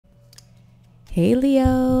Hey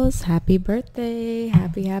Leos, happy birthday.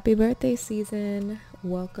 Happy birthday season.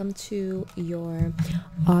 Welcome to your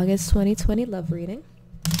August 2020 love reading.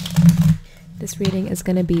 This reading is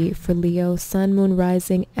going to be for Leo, Sun, Moon,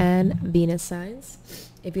 Rising, and Venus signs.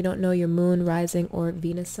 If you don't know your Moon, Rising, or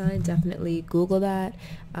Venus sign, definitely Google that.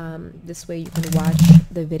 This way you can watch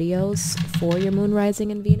the videos for your Moon, Rising,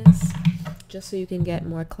 and Venus, just so you can get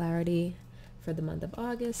more clarity for the month of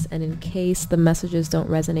August. And in case the messages don't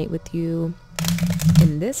resonate with you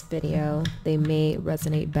in this video, they may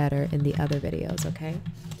resonate better in the other videos, okay?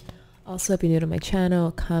 Also, if you're new to my channel,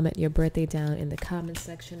 comment your birthday down in the comment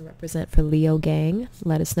section. Represent for Leo gang.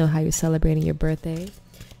 Let us know how you're celebrating your birthday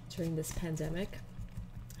during this pandemic.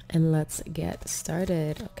 And let's get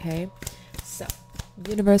started, okay? So,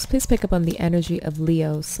 universe, please pick up on the energy of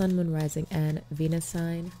Leo, Sun, Moon, Rising, and Venus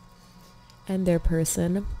sign, and their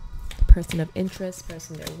person of interest,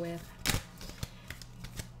 person they're with.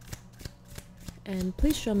 And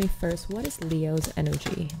please show me first, what is Leo's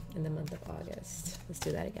energy in the month of August? Let's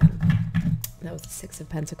do that again. That was the Six of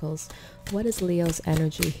Pentacles. What is Leo's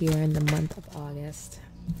energy here in the month of August?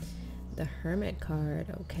 The Hermit card,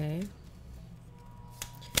 okay.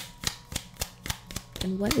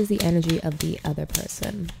 And what is the energy of the other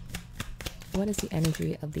person? What is the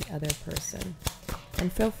energy of the other person?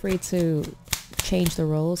 And feel free to change the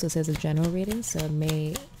roles. This is a general reading, so it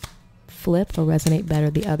may flip or resonate better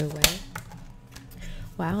the other way.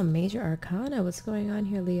 Wow, major arcana. What's going on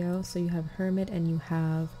here, Leo? So you have Hermit and you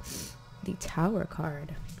have the Tower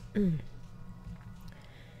card. It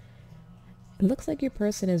looks like your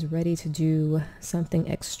person is ready to do something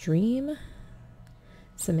extreme,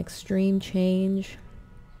 some extreme change,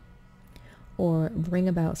 or bring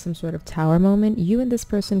about some sort of tower moment. You and this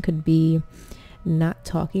person could be not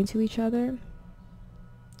talking to each other,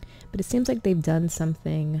 but it seems like they've done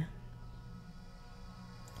something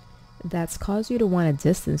that's caused you to want to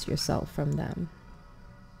distance yourself from them.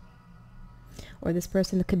 Or this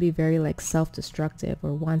person could be very like self-destructive,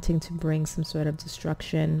 or wanting to bring some sort of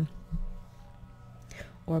destruction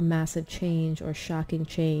or massive change or shocking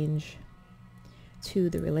change to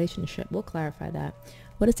the relationship. We'll clarify that.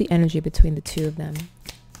 What is the energy between the two of them?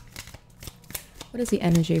 What is the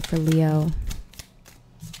energy for Leo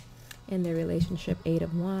in their relationship? Eight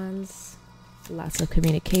of Wands. Lots of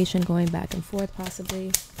communication going back and forth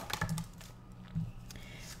possibly.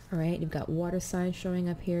 All right, you've got water signs showing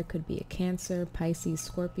up here. Could be a Cancer, Pisces,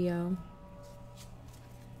 Scorpio.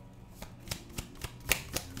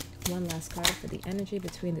 One last card for the energy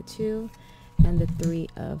between the two, and the Three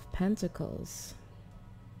of Pentacles.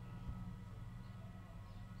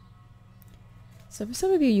 So for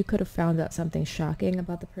some of you, you could have found out something shocking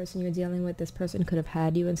about the person you're dealing with. This person could have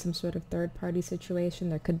had you in some sort of third-party situation.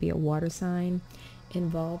 There could be a water sign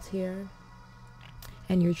involved here.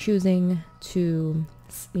 And you're choosing to,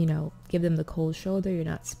 you know, give them the cold shoulder. You're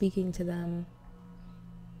not speaking to them.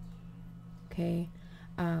 Okay.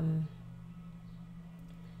 I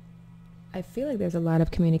feel like there's a lot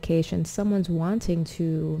of communication. Someone's wanting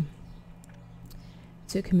to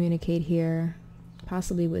communicate here,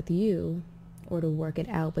 possibly with you, or to work it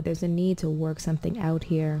out. But there's a need to work something out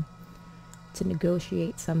here, to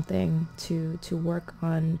negotiate something, to work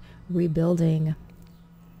on rebuilding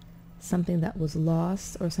something that was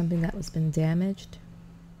lost or something that was been damaged.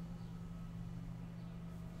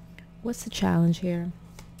 What's the challenge here?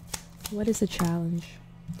 What is the challenge?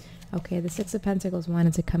 Okay, the Six of Pentacles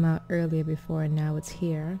wanted to come out earlier before, and now it's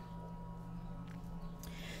here.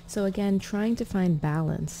 So again, trying to find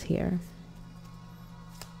balance here.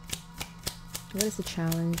 What is the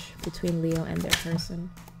challenge between Leo and their person?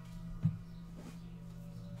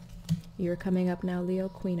 You're coming up now, Leo,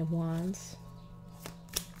 Queen of Wands.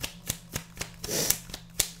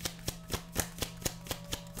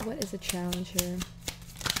 What is the challenge here?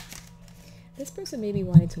 This person may be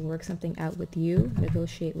wanting to work something out with you,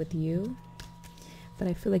 negotiate with you, but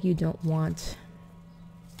I feel like you don't want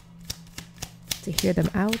to hear them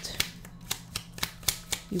out.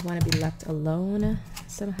 You want to be left alone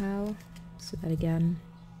somehow. So that again.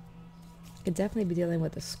 Could definitely be dealing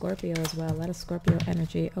with a Scorpio as well. A lot of Scorpio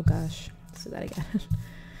energy. Oh gosh. So that again.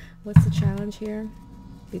 What's the challenge here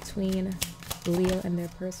between Leo and their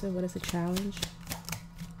person? What is the challenge?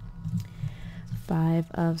 Five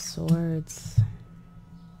of Swords.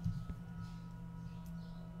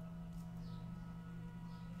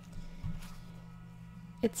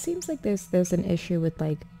 It seems like there's an issue with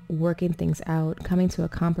like working things out, coming to a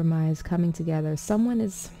compromise, coming together. Someone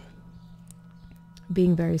is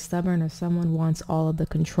being very stubborn, or someone wants all of the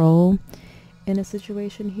control in a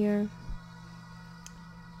situation here.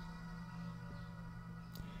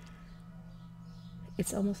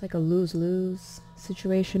 it's almost like a lose-lose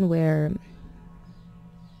situation where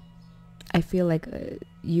I feel like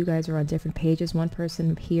you guys are on different pages. One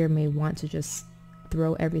person here may want to just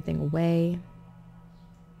throw everything away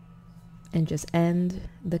and just end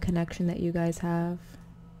the connection that you guys have,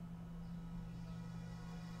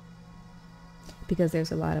 because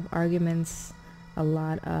there's a lot of arguments, a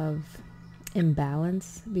lot of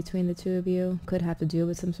imbalance between the two of you. Could have to do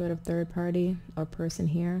with some sort of third party or person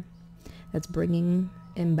here that's bringing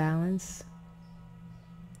imbalance.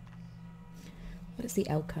 What is the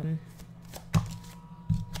outcome?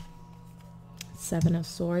 Seven of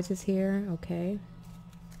Swords is here. Okay.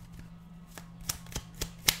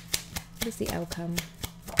 What is the outcome?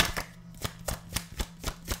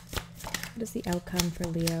 What is the outcome for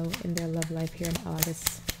Leo in their love life here in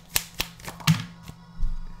August?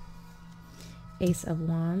 Ace of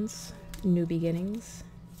Wands, new beginnings.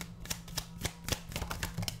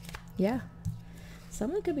 Yeah.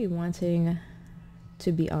 Someone could be wanting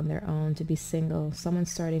to be on their own, to be single.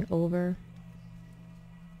 Someone's starting over.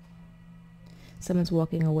 Someone's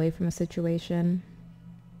walking away from a situation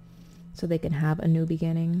so they can have a new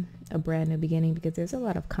beginning, a brand new beginning, because there's a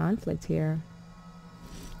lot of conflict here.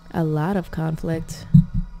 A lot of conflict.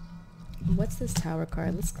 What's this Tower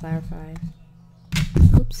card? Let's clarify.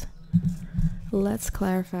 Oops. Let's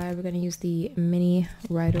clarify. We're going to use the mini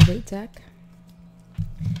Rider-Waite deck.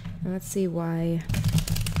 And let's see why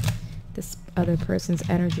this other person's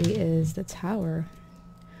energy is the Tower.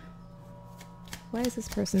 Why is this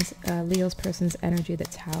person's, Leo's person's energy the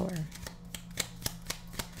Tower?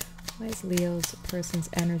 Why is Leo's person's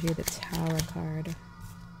energy the Tower card?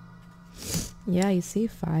 Yeah, you see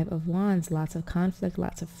 5 of Wands, lots of conflict,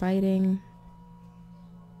 lots of fighting.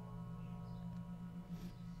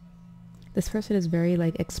 This person is very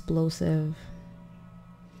like explosive.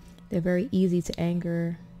 They're very easy to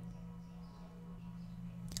anger.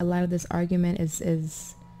 A lot of this argument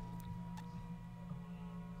is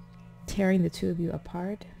tearing the two of you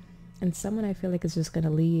apart, and someone I feel like is just going to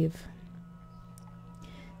leave.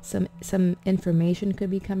 Some information could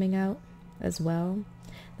be coming out as well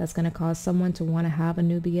that's going to cause someone to want to have a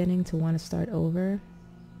new beginning, to want to start over.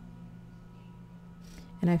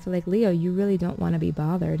 And I feel like, Leo, you really don't want to be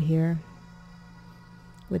bothered here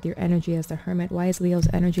with your energy as the Hermit. Why is Leo's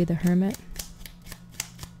energy the Hermit?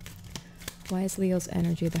 Why is Leo's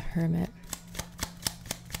energy the Hermit?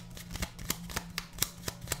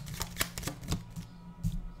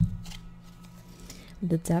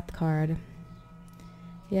 The Death card.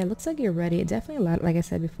 Yeah, it looks like you're ready. Definitely a lot, like I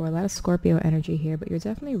said before, a lot of Scorpio energy here, but you're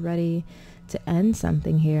definitely ready to end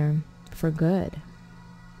something here for good.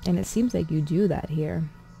 And it seems like you do that here.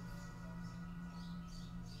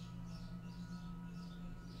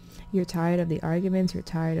 You're tired of the arguments, you're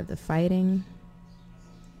tired of the fighting.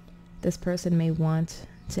 This person may want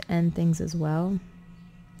to end things as well,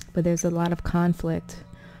 but there's a lot of conflict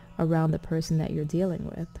around the person that you're dealing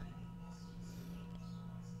with.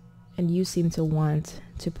 And you seem to want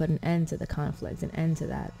to put an end to the conflict, an end to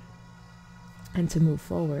that, and to move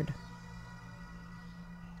forward.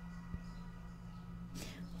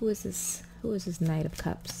 Who is this? Who is this Knight of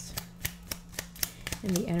Cups?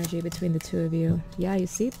 And the energy between the two of you. Yeah, you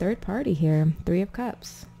see third party here. 3 of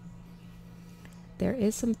Cups. There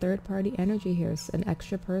is some third party energy here. It's an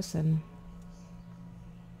extra person.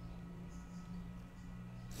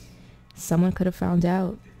 Someone could have found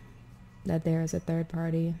out that there is a third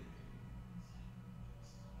party.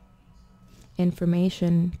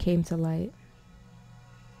 Information came to light.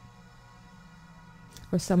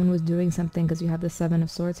 Or someone was doing something, because you have the 7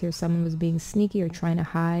 of Swords here. Someone was being sneaky or trying to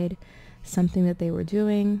hide something that they were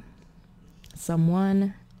doing.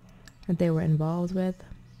 Someone that they were involved with.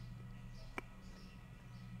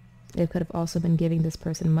 They could have also been giving this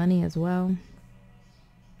person money as well.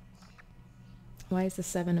 Why is the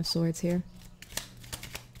 7 of Swords here?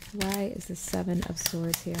 Why is the 7 of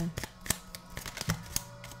Swords here?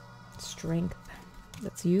 Strength.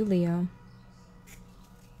 That's you, Leo.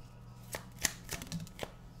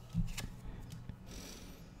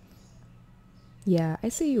 Yeah, I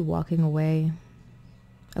see you walking away.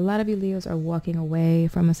 A lot of you Leos are walking away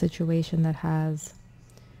from a situation that has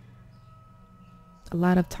a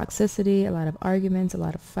lot of toxicity, a lot of arguments, a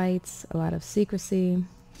lot of fights, a lot of secrecy.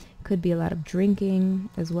 Could be a lot of drinking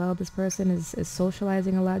as well. This person is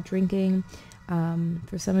socializing a lot, drinking.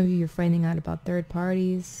 For some of you, you're finding out about third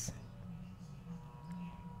parties.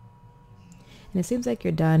 And it seems like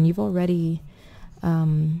you're done. You've already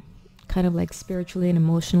kind of like spiritually and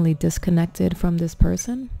emotionally disconnected from this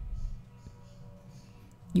person.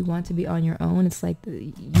 You want to be on your own. It's like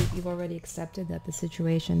you've already accepted that the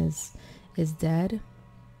situation is dead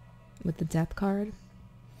with the Death card.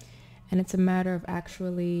 And it's a matter of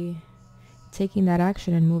actually taking that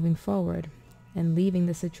action and moving forward and leaving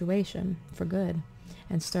the situation for good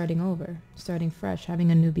and starting over, starting fresh,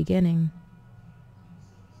 having a new beginning.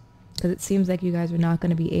 Because it seems like you guys are not going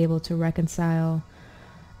to be able to reconcile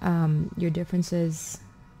your differences,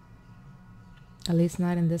 at least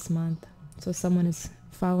not in this month. So someone is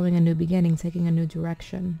following a new beginning, taking a new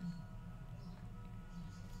direction.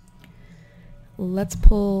 Let's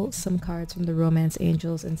pull some cards from the Romance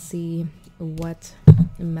Angels and see what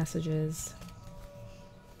messages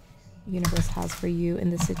universe has for you in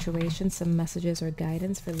this situation. Some messages or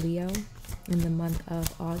guidance for Leo in the month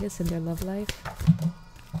of August in their love life.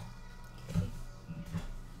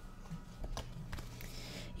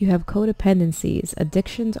 You have codependencies.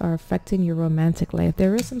 Addictions are affecting your romantic life.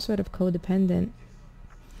 There is some sort of codependent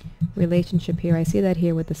relationship here. I see that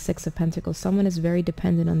here with the Six of Pentacles. Someone is very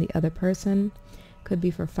dependent on the other person. Could be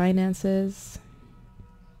for finances.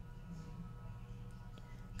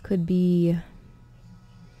 Could be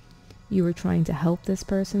you were trying to help this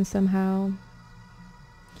person somehow,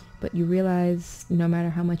 but you realize no matter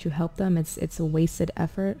how much you help them, it's a wasted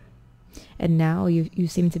effort. And now you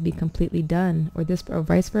seem to be completely done, or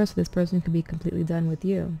vice versa. This person could be completely done with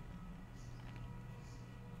you.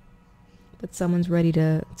 But someone's ready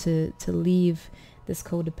to leave this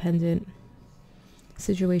codependent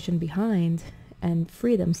situation behind and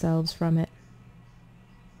free themselves from it.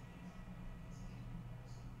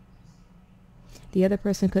 The other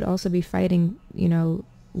person could also be fighting,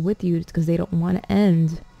 with you because they don't want to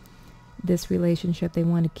end this relationship. They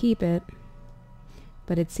want to keep it.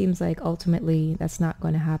 But it seems like ultimately that's not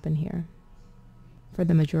going to happen here for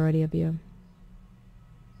the majority of you.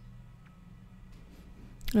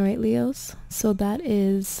 All right, Leos. So that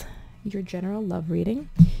is your general love reading.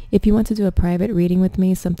 If you want to do a private reading with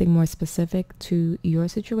me, something more specific to your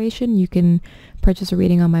situation, you can purchase a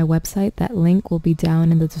reading on my website. That link will be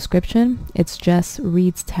down in the description. It's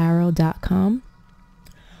jessreadstarot.com.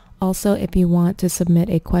 Also, if you want to submit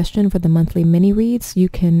a question for the monthly mini reads, you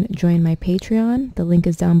can join my Patreon. The link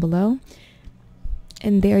is down below.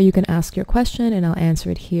 And there you can ask your question and I'll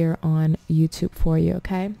answer it here on YouTube for you,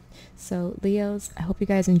 okay? So Leos, I hope you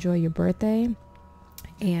guys enjoy your birthday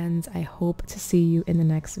and I hope to see you in the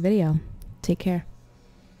next video. Take care.